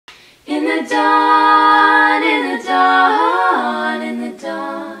In the dawn, in the dawn, in the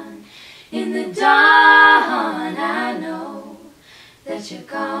dawn, in the dawn, I know that you're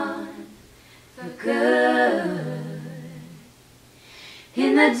gone for good.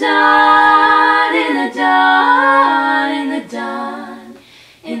 In the dawn, in the dawn, in the dawn,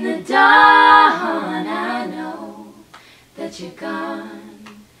 in the dawn, I know that you're gone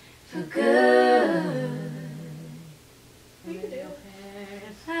for good.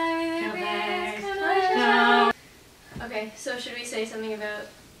 Okay, so should we say something about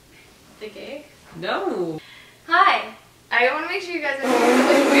the gig? No. Hi! I want to make sure you guys are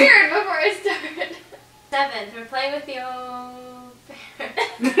something weird before I start. 7th, we're playing with the Ozere.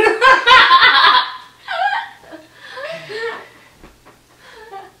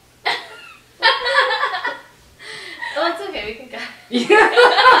 Oh, it's okay, we can go. Are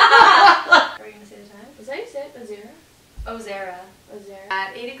we going to say the time? Is that how you say it? Ozere? Ozere. Ozere.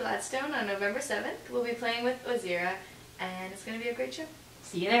 At 80 Gladstone on November 7th, we'll be playing with Ozere, and it's going to be a great show.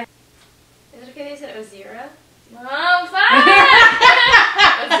 See you there. Is it okay that you said Ozere? Oh, fuck!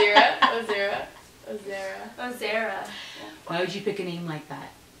 Ozere. Ozere. Ozere. Ozere. Why would you pick a name like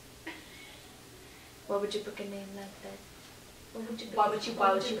that? Why would you pick a name like that? Why would you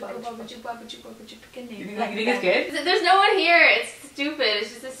pick a name You like think it's good? There's no one here. It's stupid.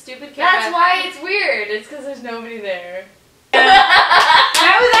 It's just a stupid camera. That's why it's weird. It's because there's nobody there.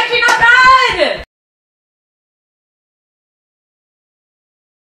 That was actually not bad!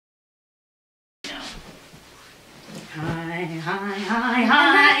 Hi, hi, hi,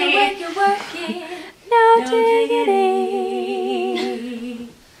 hi. The way you're working, No no diggity.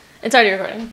 It's already recording.